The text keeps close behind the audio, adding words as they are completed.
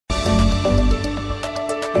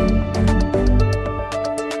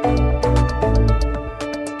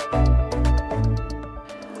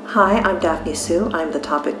Hi, I'm Daphne Sue. I'm the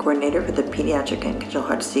topic coordinator for the Pediatric and Congenital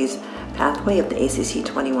Heart Disease pathway of the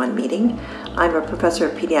ACC.21 meeting. I'm a professor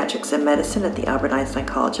of pediatrics and medicine at the Albert Einstein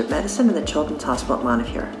College of Medicine and the Children's Hospital at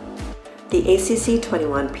Montefiore. The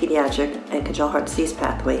ACC.21 Pediatric and Congenital Heart Disease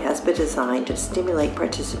pathway has been designed to stimulate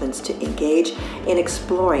participants to engage in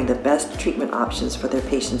exploring the best treatment options for their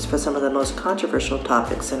patients for some of the most controversial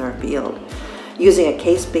topics in our field. Using a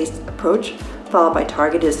case-based approach, followed by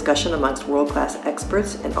targeted discussion amongst world-class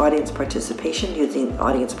experts and audience participation using the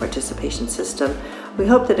audience participation system, we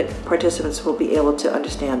hope that participants will be able to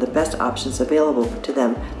understand the best options available to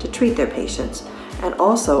them to treat their patients and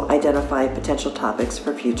also identify potential topics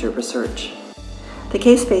for future research. The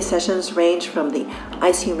case-based sessions range from the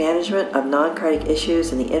ICU management of non-cardiac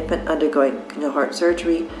issues in the infant undergoing congenital heart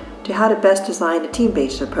surgery to how to best design a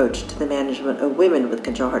team-based approach to the management of women with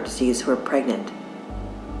congenital heart disease who are pregnant.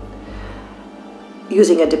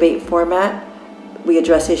 Using a debate format, we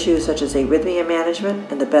address issues such as arrhythmia management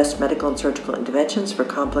and the best medical and surgical interventions for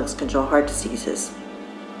complex congenital heart diseases.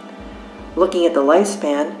 Looking at the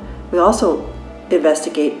lifespan, we also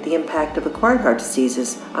investigate the impact of acquired heart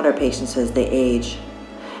diseases on our patients as they age.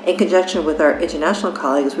 In conjunction with our international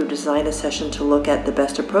colleagues, we've designed a session to look at the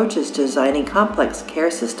best approaches to designing complex care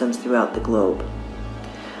systems throughout the globe.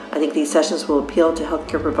 I think these sessions will appeal to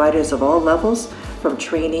healthcare providers of all levels, from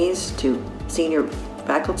trainees to senior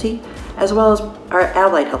faculty, as well as our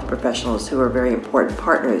allied health professionals who are very important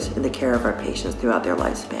partners in the care of our patients throughout their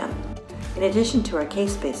lifespan. In addition to our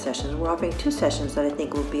case-based sessions, we're offering two sessions that I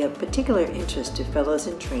think will be of particular interest to fellows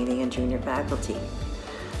in training and junior faculty.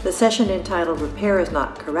 The session entitled Repair is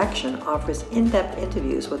Not Correction offers in-depth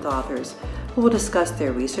interviews with authors who will discuss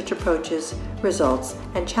their research approaches, results,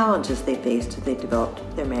 and challenges they faced as they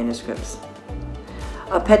developed their manuscripts.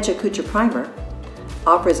 A Pecha Kucha Primer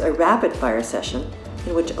offers a rapid-fire session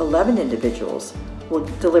in which 11 individuals will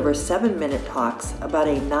deliver 7-minute talks about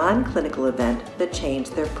a non-clinical event that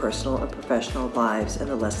changed their personal and professional lives and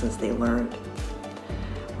the lessons they learned.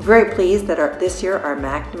 We're very pleased that this year our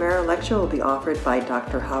McNamara lecture will be offered by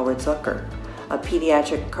Dr. Howard Zucker, a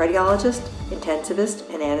pediatric cardiologist, intensivist,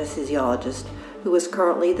 and anesthesiologist who is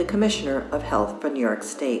currently the Commissioner of Health for New York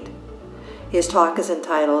State. His talk is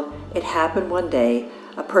entitled, "It Happened One Day,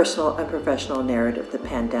 A Personal and Professional Narrative of the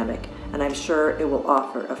Pandemic," and I'm sure it will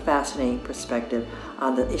offer a fascinating perspective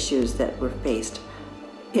on the issues that were faced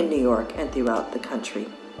in New York and throughout the country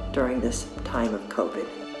during this time of COVID.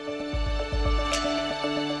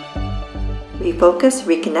 Refocus,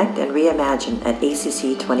 reconnect, and reimagine at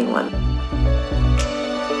ACC21.